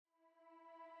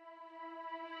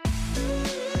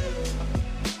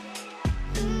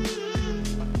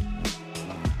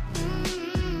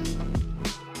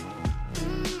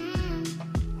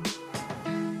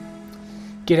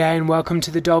G'day and welcome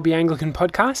to the Dalby Anglican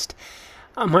Podcast.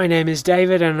 My name is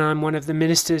David and I'm one of the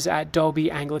ministers at Dalby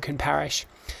Anglican Parish.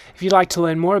 If you'd like to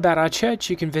learn more about our church,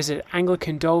 you can visit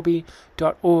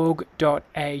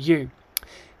anglicandalby.org.au.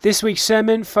 This week's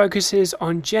sermon focuses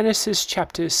on Genesis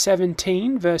chapter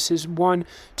 17, verses 1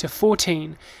 to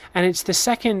 14, and it's the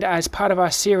second as part of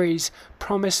our series,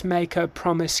 Promise Maker,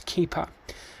 Promise Keeper.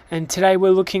 And today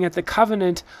we're looking at the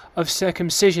covenant of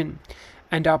circumcision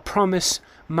and our promise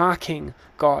marking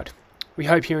God. We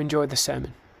hope you enjoyed the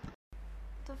sermon.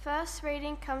 The first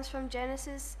reading comes from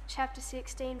Genesis chapter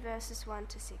 16, verses 1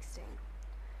 to 16.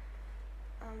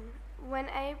 When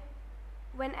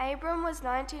Abram was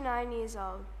 99 years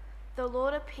old, the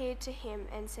Lord appeared to him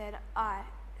and said, I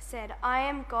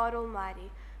am God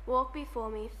Almighty. Walk before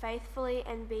me faithfully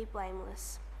and be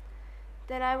blameless.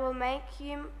 Then I will make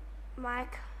you my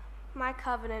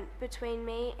covenant between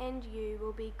me and you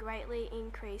will be greatly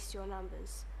increase your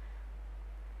numbers.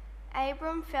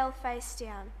 Abram fell face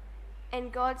down,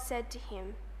 and God said to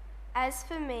him, As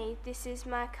for me, this is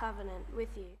my covenant with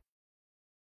you.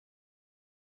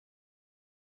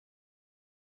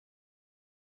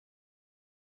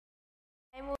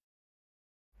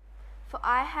 For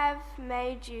I have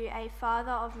made you a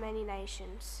father of many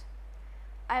nations.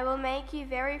 I will make you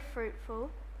very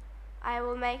fruitful. I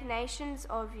will make nations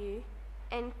of you,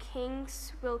 and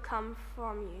kings will come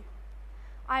from you.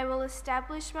 I will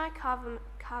establish my covenant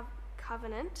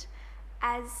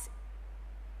as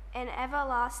an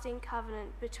everlasting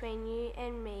covenant between you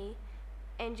and me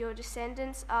and your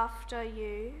descendants after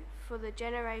you for the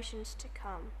generations to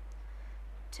come,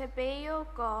 to be your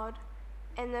God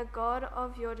and the God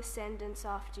of your descendants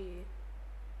after you.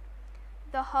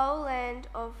 The whole land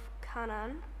of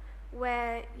Canaan,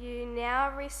 where you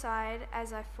now reside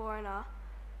as a foreigner,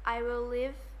 I will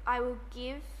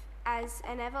give as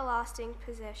an everlasting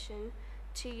possession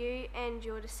to you and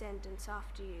your descendants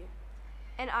after you,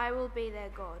 and I will be their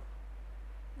God.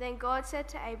 Then God said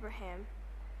to Abraham,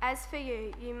 As for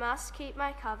you, you must keep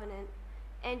my covenant,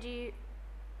 and you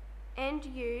and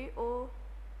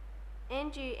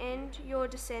your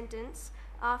descendants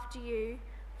after you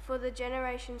for the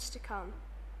generations to come.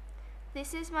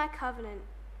 This is my covenant,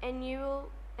 and your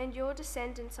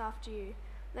descendants after you,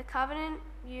 the covenant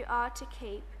you are to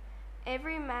keep.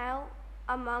 Every male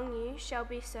among you shall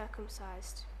be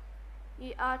circumcised.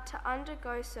 You are to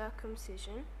undergo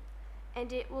circumcision,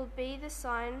 and it will be the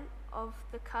sign of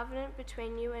the covenant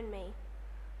between you and me.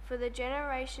 For the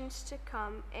generations to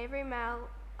come, every male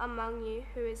among you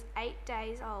who is 8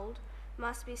 days old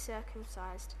must be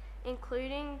circumcised,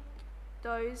 including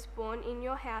those born in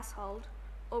your household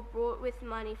or brought with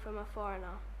money from a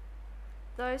foreigner.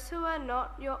 Those who are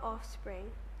not your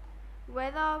offspring,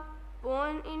 whether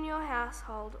born in your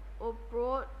household or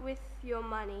brought with your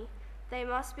money, they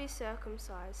must be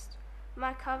circumcised.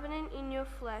 My covenant in your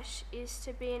flesh is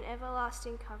to be an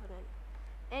everlasting covenant.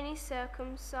 Any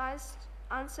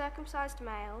uncircumcised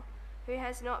male who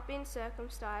has not been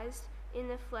circumcised in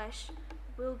the flesh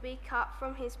will be cut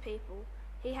from his people.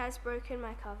 He has broken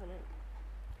my covenant.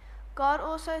 God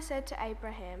also said to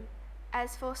Abraham,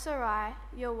 As for Sarai,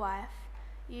 your wife,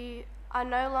 you are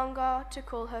no longer to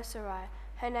call her Sarai.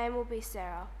 Her name will be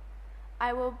Sarah.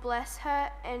 I will bless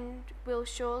her and will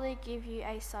surely give you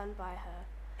a son by her.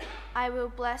 I will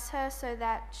bless her so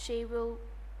that she will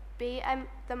be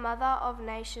the mother of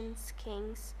nations,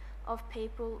 kings of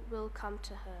people will come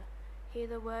to her. Hear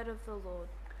the word of the Lord.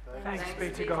 Thanks be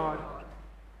to God.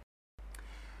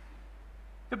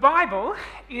 The Bible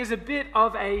is a bit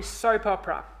of a soap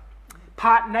opera.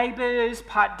 Part Neighbours,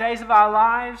 part Days of Our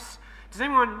Lives. Does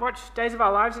anyone watch Days of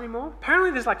Our Lives anymore?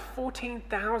 Apparently there's like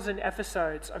 14,000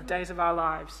 episodes of Days of Our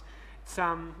Lives. It's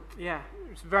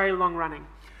very long running.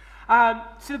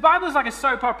 So the Bible is like a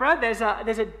soap opera. There's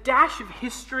a dash of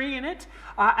history in it,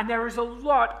 and there is a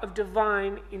lot of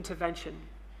divine intervention.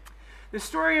 The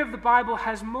story of the Bible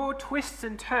has more twists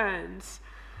and turns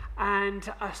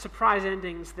and surprise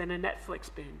endings than a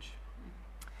Netflix binge.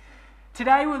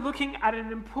 Today we're looking at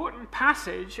an important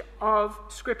passage of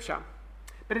Scripture,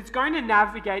 but it's going to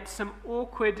navigate some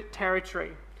awkward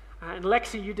territory. And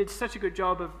Lexi, you did such a good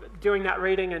job of doing that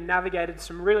reading and navigated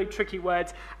some really tricky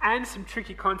words and some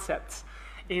tricky concepts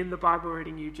in the Bible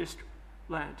reading you just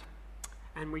learned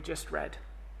and we just read.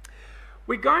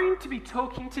 We're going to be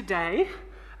talking today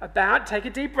about, take a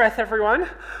deep breath everyone,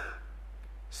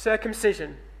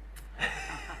 circumcision,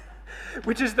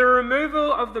 which is the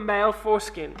removal of the male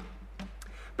foreskin.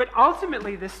 But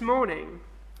ultimately this morning,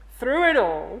 through it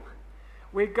all,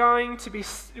 we're going to be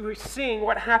seeing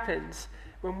what happens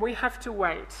when we have to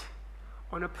wait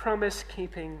on a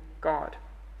promise-keeping God.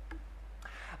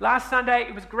 Last Sunday,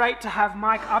 it was great to have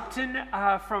Mike Upton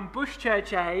from Bush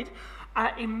Church Aid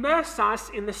immerse us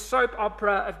in the soap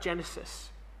opera of Genesis.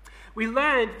 We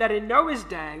learned that in Noah's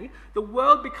day, the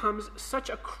world becomes such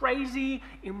a crazy,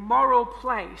 immoral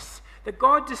place that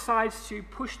God decides to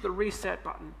push the reset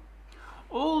button.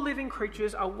 All living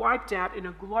creatures are wiped out in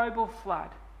a global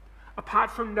flood, apart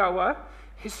from Noah,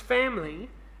 his family,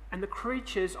 and the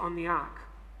creatures on the ark.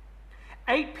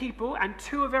 8 people and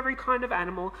 2 of every kind of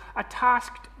animal are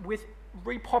tasked with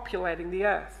repopulating the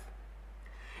earth.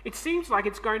 It seems like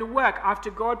it's going to work after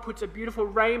God puts a beautiful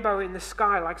rainbow in the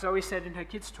sky, like Zoe said in her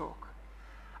kids' talk.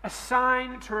 A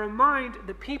sign to remind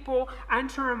the people and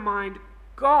to remind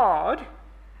God,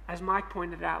 as Mike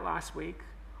pointed out last week,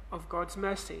 of God's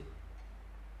mercy.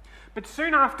 But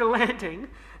soon after landing,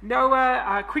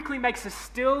 Noah quickly makes a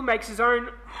still, makes his own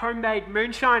homemade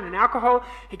moonshine and alcohol.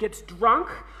 He gets drunk,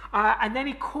 and then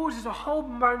he causes a whole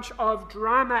bunch of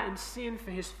drama and sin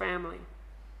for his family.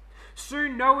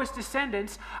 Soon Noah's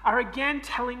descendants are again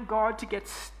telling God to get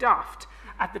stuffed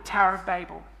at the Tower of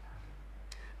Babel.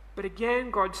 But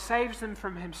again, God saves them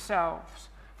from themselves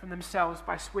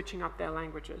by switching up their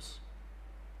languages.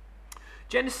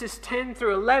 Genesis 10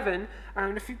 through 11,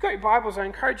 and if you've got your Bibles, I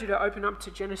encourage you to open up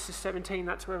to Genesis 17.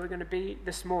 That's where we're going to be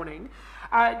this morning.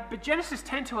 But Genesis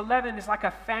 10 to 11 is like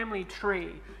a family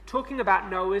tree, talking about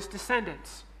Noah's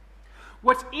descendants.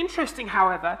 What's interesting,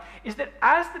 however, is that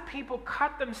as the people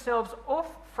cut themselves off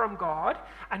from God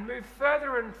and move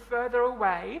further and further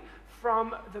away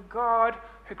from the God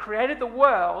who created the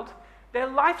world, their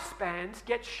lifespans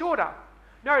get shorter.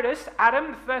 Notice,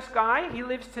 Adam, the first guy, he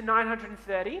lives to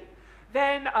 930.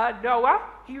 Then Noah,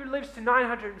 he lives to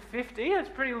 950. That's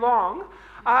pretty long.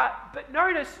 But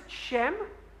notice Shem,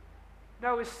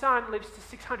 Noah's son, lives to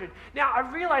 600. Now, I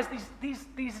realize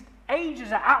these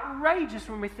ages are outrageous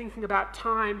when we're thinking about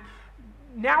time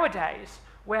nowadays,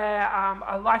 where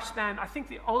a lifespan, I think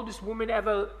the oldest woman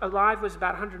ever alive was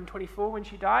about 124 when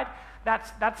she died.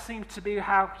 That seems to be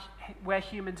where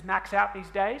humans max out these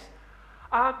days.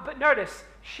 But notice,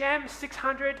 Shem,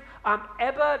 600.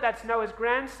 Eber, that's Noah's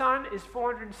grandson, is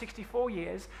 464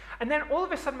 years. And then all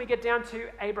of a sudden we get down to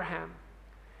Abraham.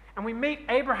 And we meet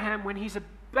Abraham when he's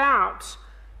about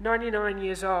 99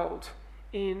 years old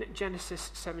in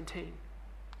Genesis 17.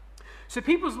 So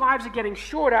people's lives are getting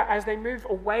shorter as they move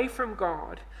away from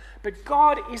God. But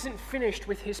God isn't finished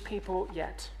with his people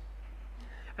yet.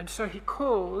 And so he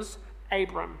calls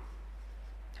Abram.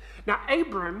 Now,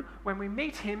 Abram, when we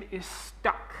meet him, is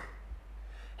stuck.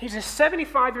 He's a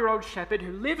 75-year-old shepherd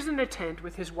who lives in a tent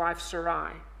with his wife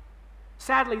Sarai.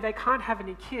 Sadly, they can't have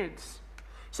any kids.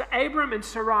 So Abram and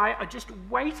Sarai are just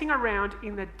waiting around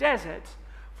in the desert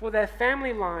for their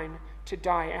family line to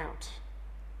die out.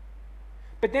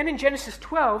 But then in Genesis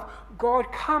 12,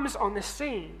 God comes on the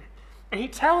scene, and he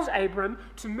tells Abram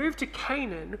to move to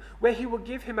Canaan, where he will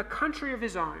give him a country of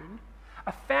his own,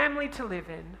 a family to live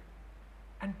in,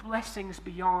 and blessings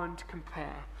beyond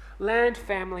compare. Land,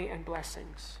 family, and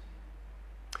blessings.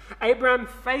 Abram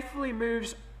faithfully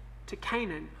moves to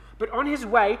Canaan, but on his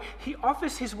way, he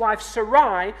offers his wife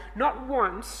Sarai not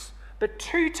once, but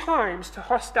 2 times to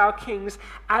hostile kings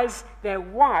as their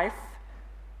wife,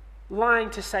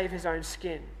 lying to save his own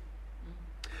skin.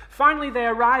 Finally, they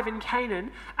arrive in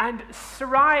Canaan, and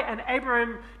Sarai and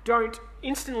Abram don't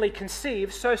instantly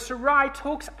conceive, so Sarai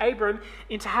talks Abram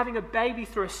into having a baby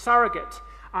through a surrogate.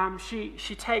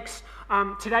 She takes,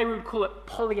 today we would call it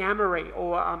polyamory,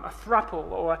 or a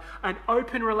throuple, or an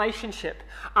open relationship.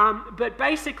 But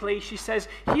basically she says,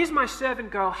 here's my servant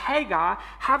girl Hagar,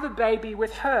 have a baby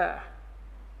with her.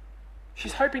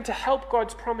 She's hoping to help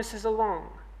God's promises along.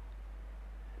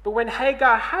 But when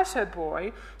Hagar has her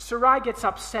boy, Sarai gets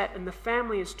upset and the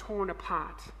family is torn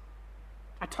apart.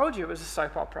 I told you it was a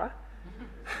soap opera.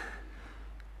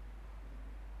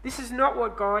 This is not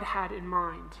what God had in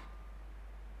mind.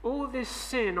 All this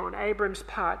sin on Abram's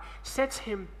part sets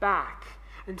him back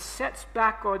and sets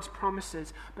back God's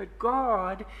promises. But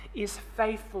God is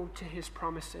faithful to his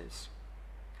promises.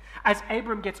 As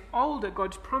Abram gets older,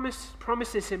 God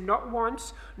promises him not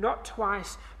once, not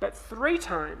twice, but 3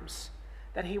 times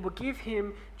that he will give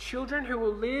him children who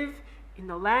will live in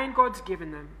the land God's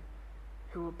given them,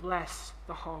 who will bless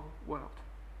the whole world.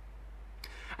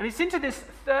 And it's into this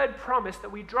 3rd promise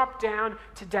that we drop down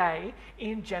today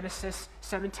in Genesis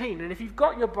 17. And if you've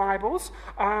got your Bibles,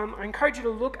 I encourage you to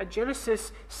look at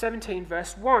Genesis 17,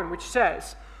 verse 1, which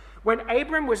says, when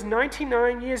Abram was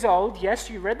 99 years old, yes,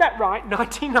 you read that right,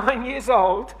 99 years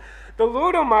old, the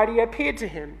Lord Almighty appeared to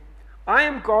him. I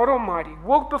am God Almighty.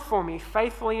 Walk before me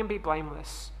faithfully and be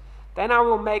blameless. Then I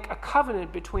will make a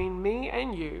covenant between me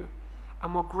and you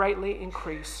and will greatly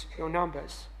increase your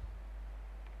numbers.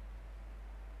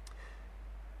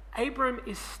 Abram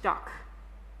is stuck.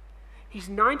 He's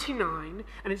 99,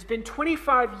 and it's been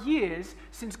 25 years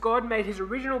since God made his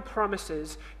original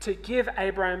promises to give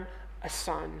Abram a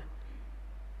son.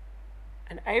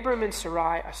 And Abram and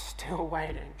Sarai are still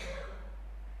waiting.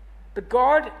 But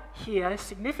God here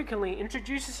significantly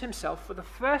introduces himself for the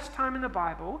first time in the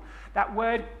Bible. That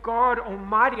word God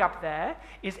Almighty up there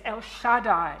is El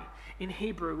Shaddai in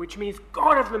Hebrew, which means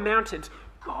God of the mountains,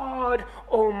 God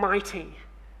Almighty.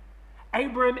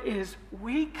 Abram is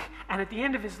weak and at the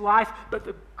end of his life, but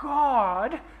the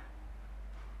God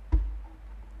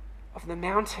of the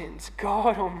mountains,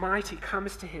 God Almighty,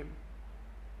 comes to him.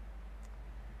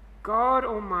 God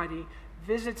Almighty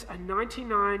visits a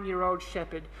 99-year-old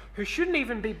shepherd who shouldn't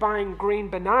even be buying green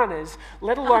bananas,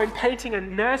 let alone painting a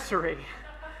nursery.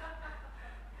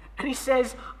 And he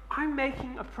says, I'm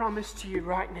making a promise to you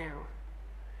right now.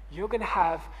 You're going to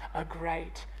have a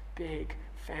great big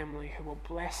family who will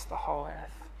bless the whole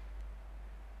earth.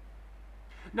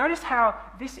 Notice how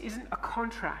this isn't a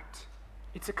contract,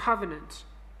 it's a covenant.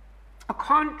 A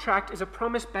contract is a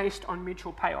promise based on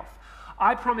mutual payoff.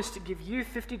 I promise to give you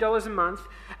 $50 a month,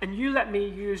 and you let me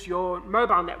use your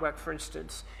mobile network, for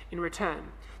instance, in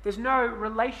return. There's no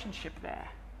relationship there.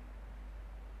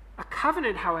 A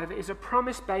covenant, however, is a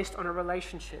promise based on a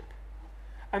relationship.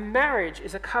 A marriage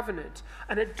is a covenant.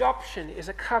 An adoption is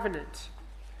a covenant.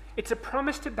 It's a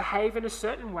promise to behave in a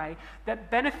certain way that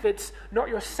benefits not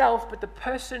yourself, but the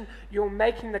person you're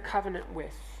making the covenant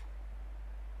with.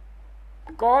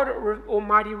 God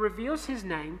Almighty reveals his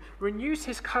name, renews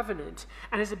his covenant,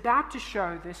 and is about to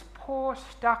show this poor,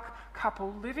 stuck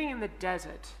couple living in the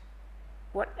desert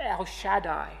what El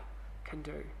Shaddai can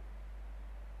do.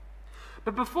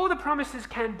 But before the promises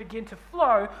can begin to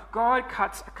flow, God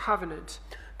cuts a covenant.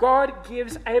 God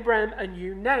gives Abraham a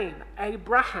new name,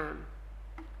 Abraham.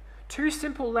 2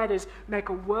 simple letters make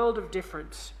a world of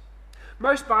difference.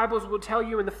 Most Bibles will tell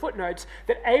you in the footnotes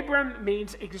that Abram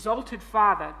means exalted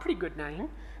father. Pretty good name,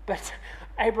 but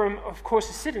Abram, of course,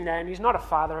 is sitting there and he's not a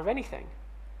father of anything.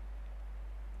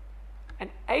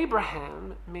 And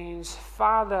Abraham means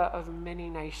father of many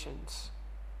nations.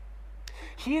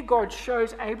 Here God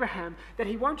shows Abraham that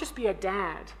he won't just be a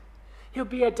dad. He'll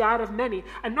be a dad of many,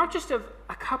 and not just of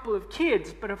a couple of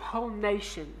kids, but of whole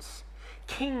nations,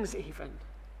 kings even.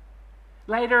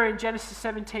 Later in Genesis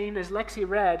 17, as Lexi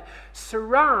read,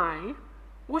 Sarai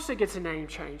also gets a name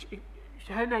change.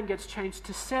 Her name gets changed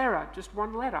to Sarah, just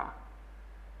one letter.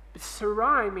 But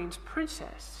Sarai means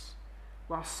princess,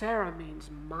 while Sarah means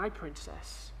my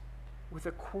princess, with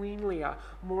a queenlier,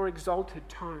 more exalted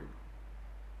tone.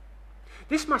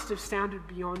 This must have sounded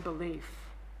beyond belief.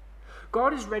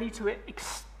 God is ready to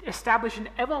establish an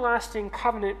everlasting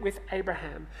covenant with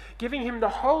Abraham, giving him the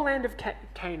whole land of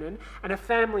Canaan and a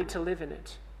family to live in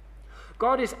it.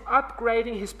 God is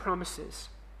upgrading his promises.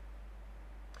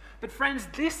 But friends,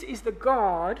 this is the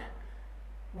God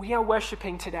we are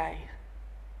worshipping today.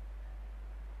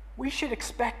 We should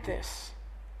expect this.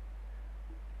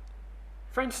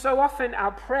 Friends, so often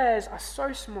our prayers are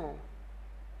so small.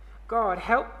 God,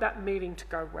 help that meeting to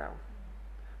go well.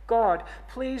 God,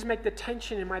 please make the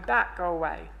tension in my back go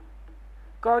away.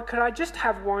 God, could I just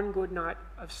have one good night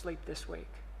of sleep this week?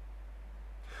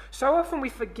 So often we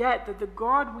forget that the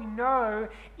God we know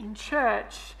in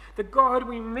church, the God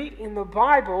we meet in the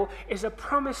Bible, is a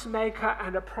promise maker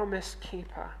and a promise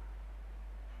keeper.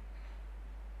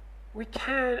 We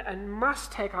can and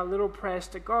must take our little prayers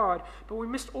to God, but we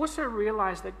must also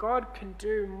realize that God can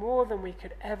do more than we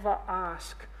could ever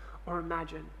ask or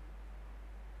imagine.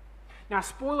 Now,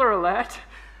 spoiler alert,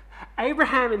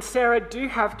 Abraham and Sarah do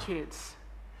have kids.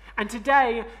 And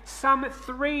today, some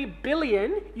 3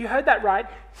 billion, you heard that right,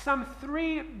 some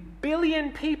 3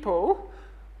 billion people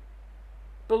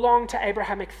belong to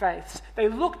Abrahamic faiths. They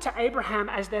look to Abraham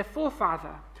as their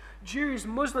forefather. Jews,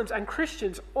 Muslims, and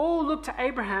Christians all look to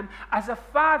Abraham as a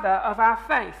father of our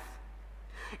faith.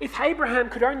 If Abraham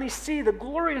could only see the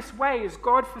glorious ways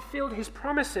God fulfilled his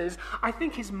promises, I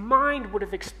think his mind would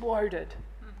have exploded.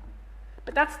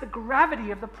 But that's the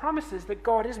gravity of the promises that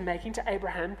God is making to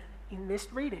Abraham in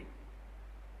this reading.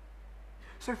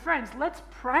 So friends, let's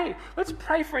pray. Let's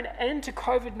pray for an end to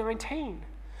COVID-19.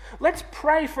 Let's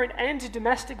pray for an end to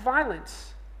domestic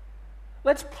violence.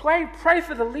 Let's pray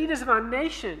for the leaders of our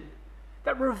nation,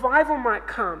 that revival might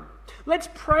come. Let's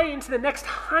pray into the next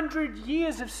 100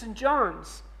 years of St.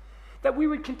 John's, that we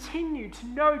would continue to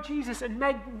know Jesus and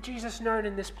make Jesus known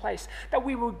in this place, that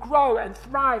we would grow and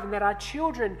thrive, and that our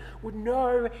children would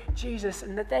know Jesus,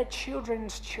 and that their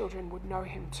children's children would know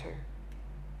him too.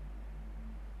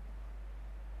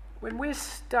 When we're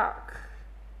stuck,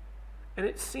 and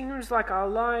it seems like our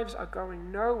lives are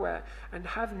going nowhere and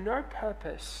have no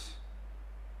purpose,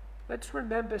 let's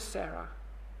remember Sarah.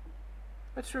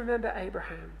 Let's remember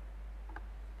Abraham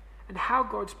and how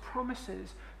God's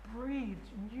promises breathed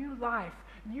new life,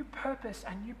 new purpose,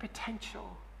 and new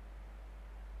potential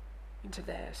into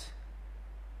theirs.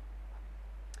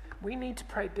 We need to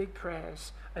pray big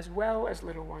prayers as well as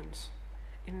little ones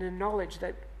in the knowledge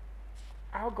that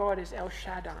our God is El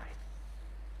Shaddai,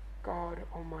 God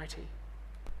Almighty.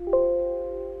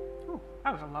 Oh,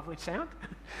 that was a lovely sound.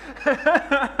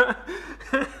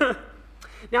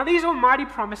 Now, these almighty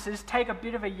promises take a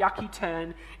bit of a yucky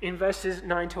turn in verses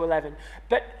 9 to 11.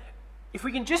 But if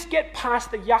we can just get past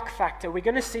the yuck factor, we're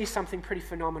going to see something pretty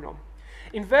phenomenal.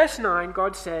 In verse 9,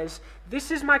 God says,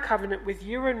 "This is my covenant with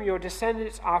you and your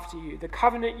descendants after you, the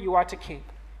covenant you are to keep.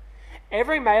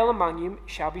 Every male among you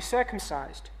shall be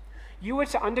circumcised. You are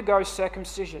to undergo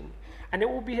circumcision, and it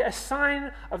will be a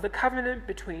sign of the covenant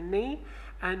between me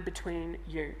and between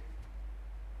you."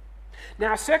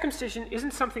 Now, circumcision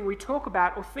isn't something we talk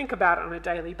about or think about on a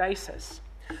daily basis,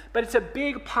 but it's a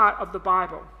big part of the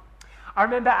Bible. I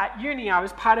remember at uni, I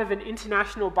was part of an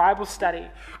international Bible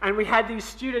study, and we had these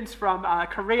students from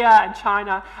Korea and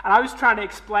China, and I was trying to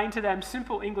explain to them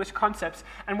simple English concepts.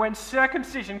 And when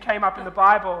circumcision came up in the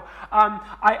Bible,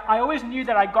 I always knew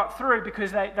that I got through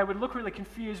because they would look really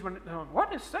confused when,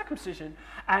 what is circumcision?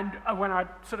 And when I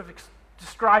sort of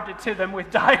described it to them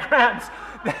with diagrams,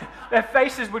 their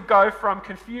faces would go from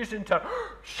confusion to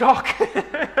shock.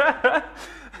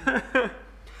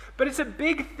 But it's a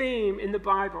big theme in the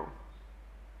Bible.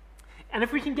 And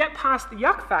if we can get past the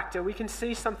yuck factor, we can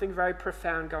see something very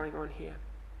profound going on here.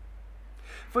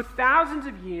 For thousands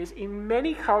of years, in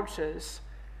many cultures,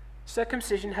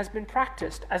 circumcision has been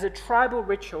practiced as a tribal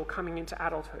ritual coming into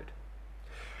adulthood.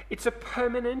 It's a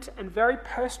permanent and very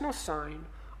personal sign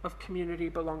of community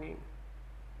belonging.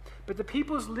 But the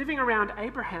peoples living around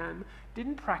Abraham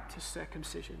didn't practice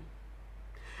circumcision.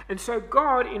 And so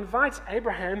God invites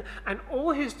Abraham and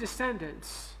all his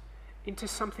descendants into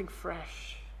something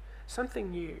fresh,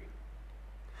 something new.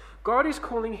 God is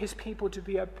calling his people to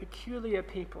be a peculiar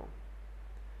people,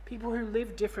 people who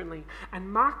live differently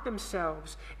and mark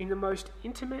themselves in the most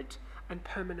intimate and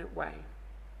permanent way,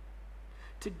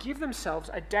 to give themselves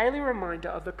a daily reminder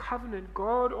of the covenant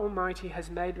God Almighty has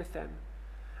made with them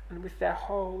and with their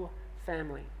whole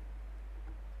family.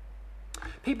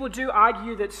 People do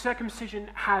argue that circumcision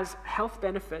has health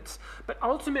benefits, but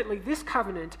ultimately this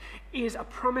covenant is a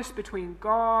promise between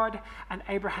God and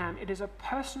Abraham. It is a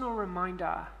personal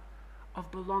reminder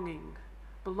of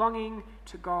belonging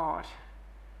to God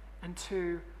and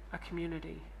to a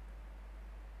community.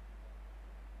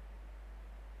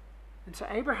 And so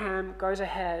Abraham goes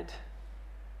ahead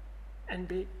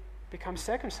and becomes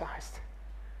circumcised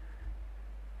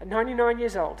at 99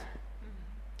 years old.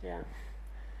 Yeah.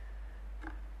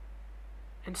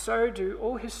 And so do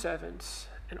all his servants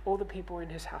and all the people in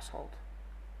his household.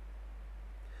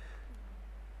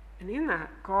 And in that,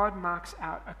 God marks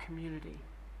out a community.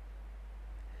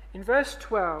 In verse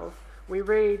 12, we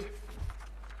read,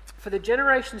 "For the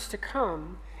generations to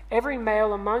come, every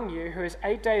male among you who is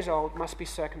 8 days old must be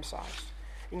circumcised,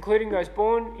 including those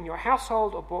born in your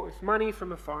household or bought with money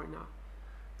from a foreigner,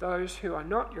 those who are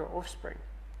not your offspring."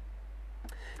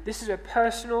 This is a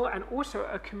personal and also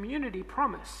a community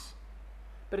promise.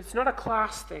 But it's not a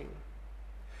class thing.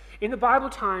 In the Bible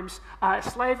times,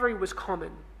 slavery was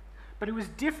common, but it was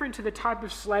different to the type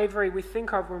of slavery we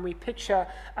think of when we picture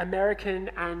American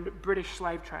and British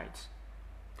slave trades.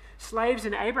 Slaves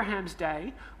in Abraham's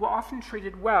day were often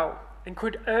treated well and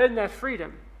could earn their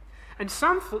freedom. And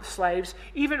some slaves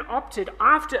even opted,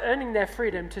 after earning their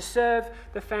freedom, to serve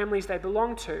the families they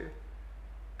belonged to,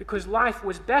 because life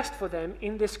was best for them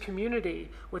in this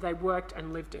community where they worked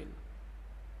and lived in.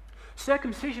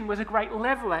 Circumcision was a great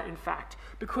leveler, in fact,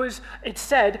 because it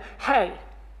said, hey,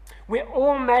 we're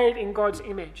all made in God's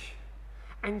image,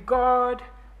 and God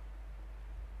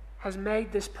has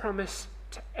made this promise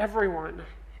to everyone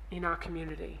in our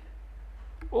community.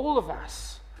 All of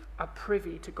us are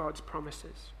privy to God's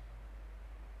promises.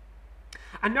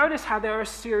 And notice how there are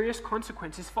serious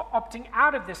consequences for opting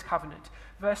out of this covenant.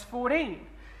 Verse 14.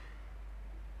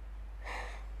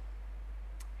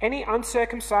 "Any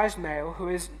uncircumcised male who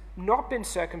has not been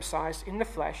circumcised in the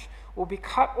flesh will be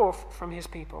cut off from his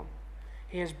people.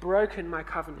 He has broken my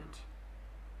covenant."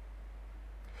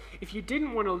 If you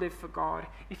didn't want to live for God,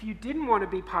 if you didn't want to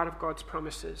be part of God's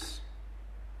promises,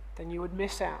 then you would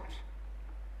miss out.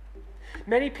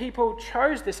 Many people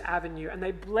chose this avenue and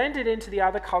they blended into the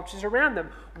other cultures around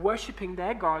them, worshipping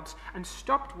their gods, and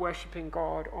stopped worshipping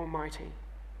God Almighty.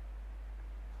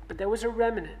 But there was a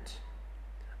remnant,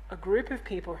 a group of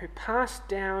people who passed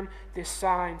down this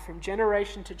sign from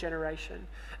generation to generation.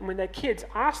 And when their kids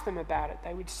asked them about it,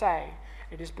 they would say,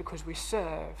 "It is because we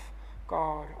serve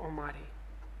God Almighty."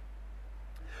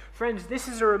 Friends, this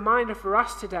is a reminder for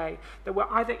us today that we're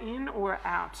either in or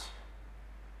out.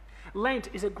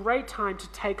 Lent is a great time to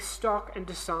take stock and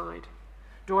decide,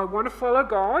 do I want to follow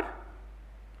God?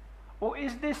 Or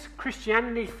is this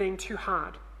Christianity thing too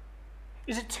hard?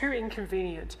 Is it too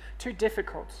inconvenient, too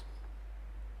difficult?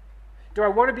 Do I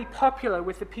want to be popular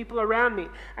with the people around me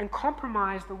and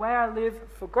compromise the way I live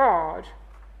for God?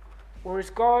 Or is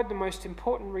God the most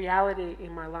important reality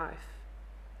in my life?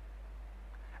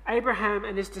 Abraham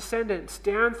and his descendants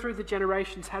down through the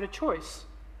generations had a choice.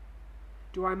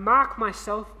 Do I mark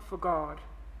myself for God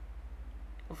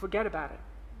or forget about it?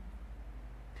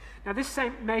 Now this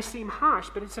may seem harsh,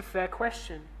 but it's a fair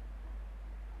question.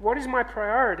 What is my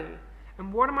priority,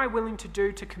 and what am I willing to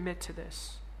do to commit to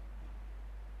this?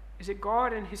 Is it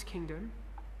God and his kingdom,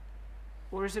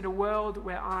 or is it a world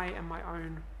where I am my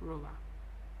own ruler?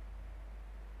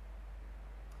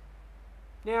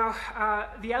 Now,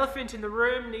 the elephant in the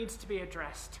room needs to be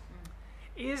addressed.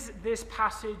 Is this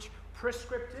passage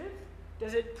prescriptive?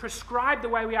 Does it prescribe the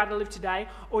way we are to live today,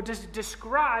 or does it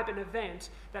describe an event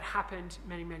that happened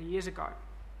many, many years ago?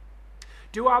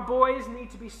 Do our boys need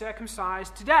to be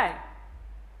circumcised today?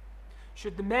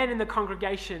 Should the men in the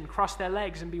congregation cross their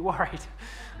legs and be worried?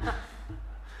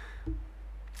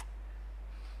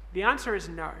 The answer is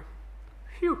no.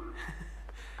 Phew.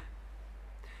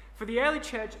 For the early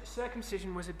church,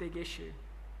 circumcision was a big issue.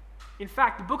 In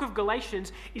fact, the book of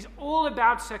Galatians is all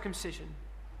about circumcision.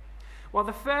 While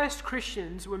the first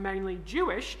Christians were mainly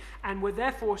Jewish and were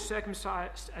therefore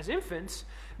circumcised as infants,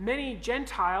 many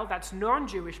Gentile, that's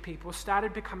non-Jewish people,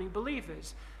 started becoming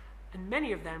believers, and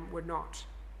many of them were not.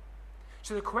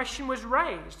 So the question was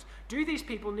raised, do these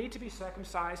people need to be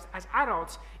circumcised as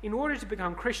adults in order to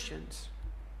become Christians?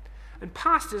 And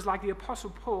pastors like the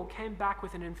Apostle Paul came back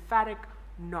with an emphatic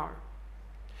no.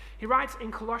 He writes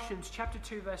in Colossians chapter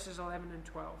 2, verses 11 and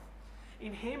 12,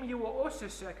 "In him you were also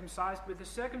circumcised with a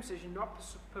circumcision not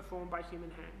performed by human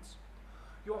hands.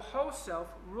 Your whole self,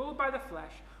 ruled by the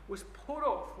flesh, was put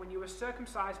off when you were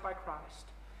circumcised by Christ,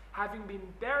 having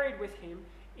been buried with him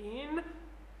in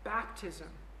baptism,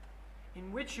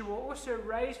 in which you were also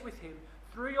raised with him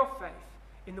through your faith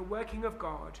in the working of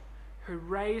God, who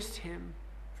raised him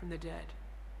from the dead."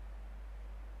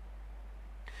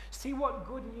 See what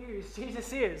good news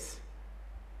Jesus is.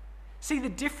 See the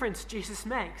difference Jesus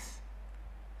makes.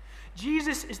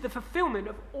 Jesus is the fulfillment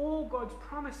of all God's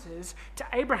promises to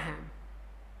Abraham.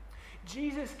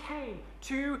 Jesus came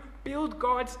to build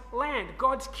God's land,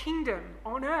 God's kingdom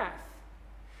on earth.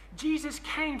 Jesus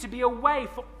came to be a way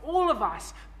for all of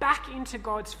us back into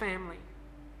God's family.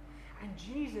 And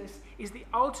Jesus is the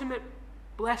ultimate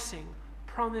blessing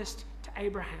promised to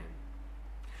Abraham.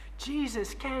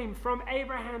 Jesus came from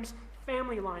Abraham's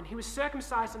family line. He was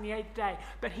circumcised on the 8th day,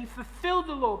 but he fulfilled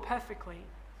the law perfectly,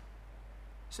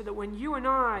 so that when you and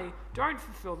I don't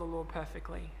fulfill the law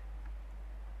perfectly,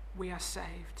 we are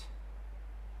saved.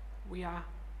 We are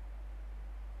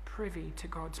privy to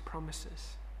God's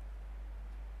promises.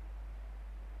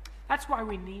 That's why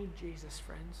we need Jesus,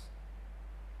 friends.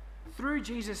 Through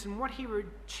Jesus and what he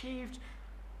achieved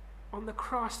on the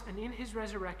cross and in his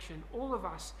resurrection, all of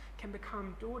us can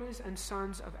become daughters and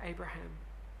sons of Abraham.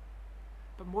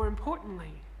 But more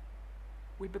importantly,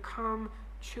 we become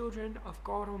children of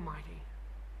God Almighty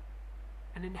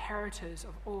and inheritors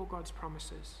of all God's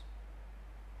promises.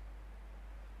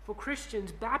 For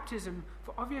Christians, baptism,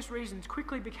 for obvious reasons,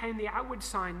 quickly became the outward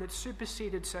sign that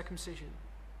superseded circumcision.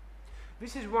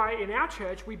 This is why in our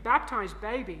church we baptize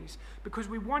babies, because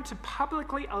we want to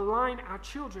publicly align our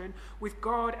children with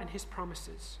God and his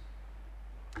promises.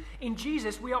 In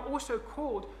Jesus, we are also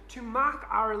called to mark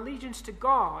our allegiance to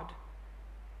God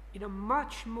in a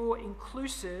much more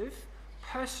inclusive,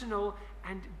 personal,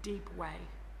 and deep way.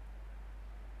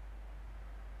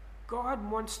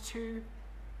 God wants to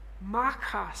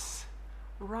mark us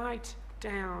right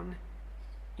down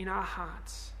in our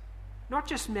hearts. Not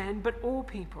just men, but all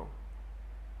people.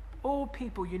 All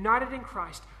people united in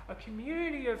Christ, a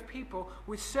community of people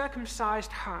with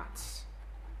circumcised hearts,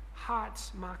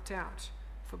 hearts marked out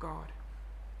for God.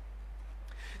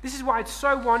 This is why it's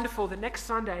so wonderful that next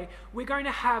Sunday we're going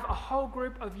to have a whole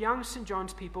group of young St.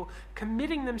 John's people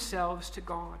committing themselves to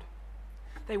God.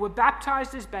 They were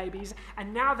baptized as babies,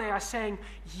 and now they are saying,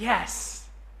 yes,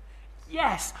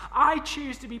 yes, I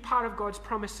choose to be part of God's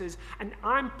promises, and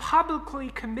I'm publicly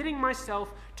committing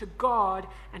myself to God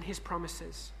and his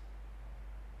promises.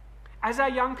 As our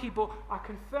young people are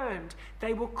confirmed,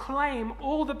 they will claim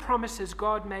all the promises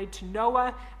God made to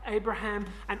Noah, Abraham,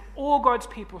 and all God's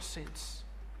people since.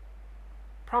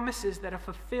 Promises that are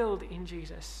fulfilled in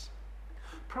Jesus.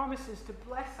 Promises to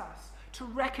bless us, to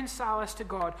reconcile us to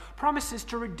God. Promises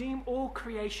to redeem all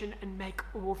creation and make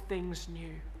all things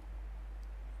new.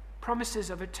 Promises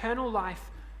of eternal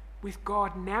life with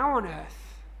God now on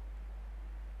earth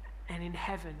and in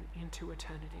heaven into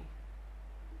eternity.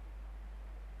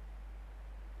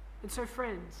 And so,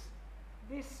 friends,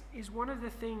 this is one of the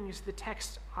things the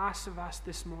text asks of us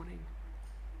this morning.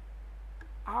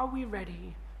 Are we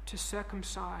ready to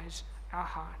circumcise our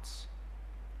hearts?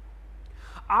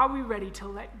 Are we ready to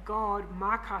let God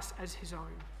mark us as his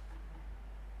own?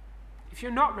 If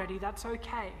you're not ready, that's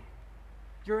okay.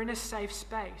 You're in a safe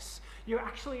space. You're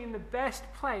actually in the best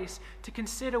place to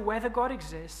consider whether God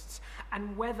exists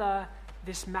and whether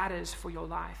this matters for your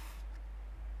life.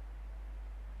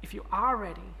 If you are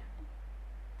ready,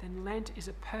 then Lent is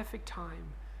a perfect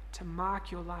time to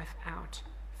mark your life out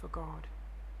for God.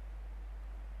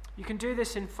 You can do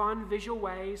this in fun, visual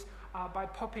ways by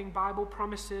popping Bible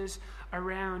promises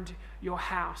around your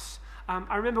house.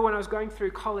 I remember when I was going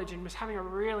through college and was having a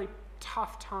really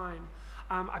tough time,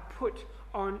 I put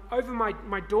on over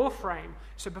my door frame,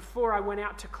 so before I went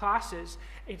out to classes,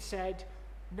 it said,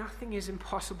 "Nothing is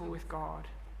impossible with God."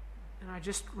 And I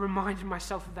just reminded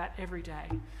myself of that every day.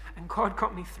 And God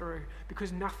got me through,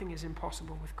 because nothing is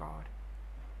impossible with God.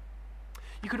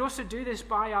 You could also do this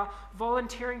by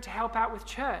volunteering to help out with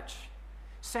church,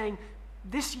 saying,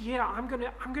 "This year I'm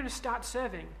going to start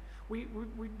serving.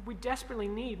 We desperately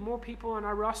need more people on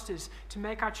our rosters to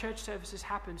make our church services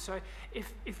happen. So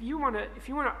if you want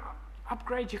to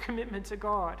upgrade your commitment to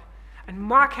God and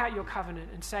mark out your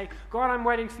covenant and say, God, I'm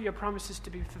waiting for your promises to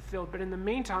be fulfilled, but in the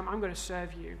meantime, I'm going to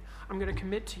serve you. I'm going to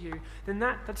commit to you," then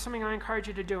that's something I encourage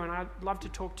you to do, and I'd love to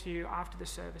talk to you after the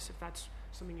service if that's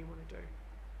something you want to do.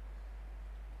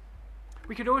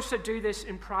 We could also do this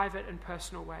in private and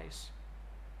personal ways,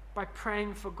 by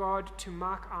praying for God to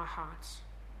mark our hearts,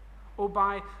 or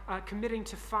by committing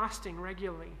to fasting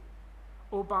regularly,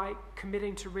 or by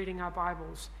committing to reading our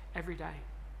Bibles every day.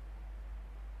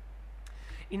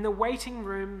 In the waiting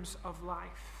rooms of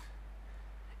life,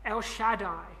 El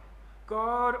Shaddai,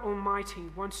 God Almighty,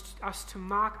 wants us to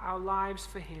mark our lives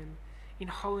for him in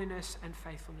holiness and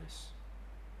faithfulness.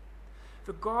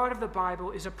 The God of the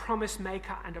Bible is a promise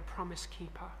maker and a promise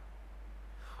keeper.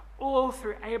 All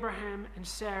through Abraham and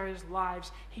Sarah's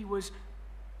lives, he was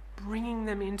bringing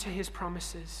them into his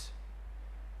promises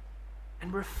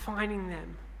and refining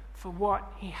them for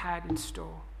what he had in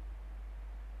store.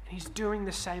 And he's doing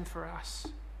the same for us.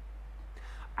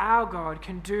 Our God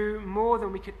can do more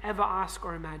than we could ever ask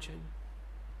or imagine.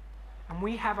 And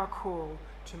we have a call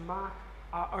to mark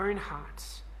our own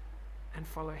hearts and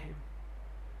follow him.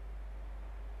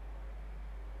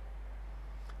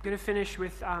 I'm going to finish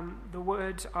with the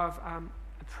words of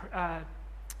a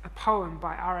poem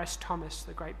by R.S. Thomas,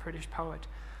 the great British poet.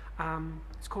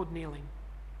 It's called Kneeling.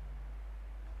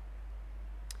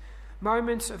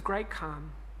 Moments of great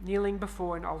calm, kneeling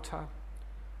before an altar,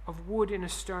 of wood in a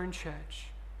stone church,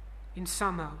 in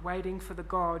summer, waiting for the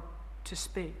God to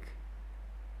speak.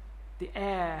 The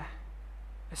air,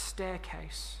 a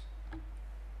staircase.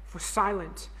 For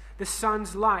silent, the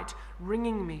sun's light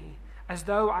ringing me as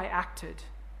though I acted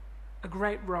a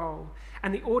great role,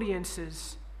 and the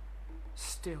audiences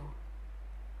still.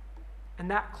 And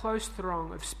that close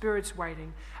throng of spirits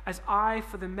waiting as I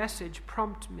for the message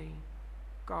prompt me,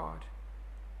 God.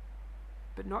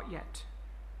 But not yet.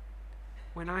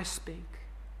 When I speak,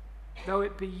 though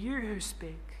it be you who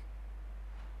speak,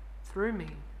 through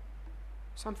me,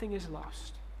 something is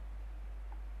lost.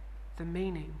 The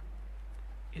meaning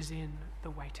is in the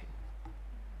waiting.